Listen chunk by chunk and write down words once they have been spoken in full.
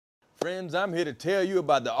Friends, I'm here to tell you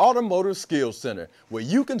about the Automotive Skills Center, where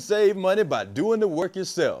you can save money by doing the work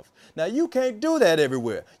yourself. Now, you can't do that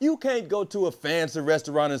everywhere. You can't go to a fancy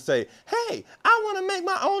restaurant and say, hey, I want to make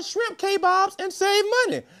my own shrimp kebabs and save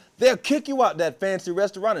money. They'll kick you out that fancy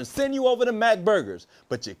restaurant and send you over to Mac Burgers.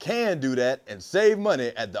 But you can do that and save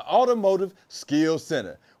money at the Automotive Skills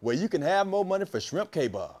Center, where you can have more money for shrimp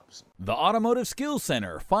kebabs. The Automotive Skills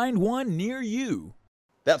Center. Find one near you.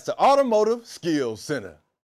 That's the Automotive Skills Center.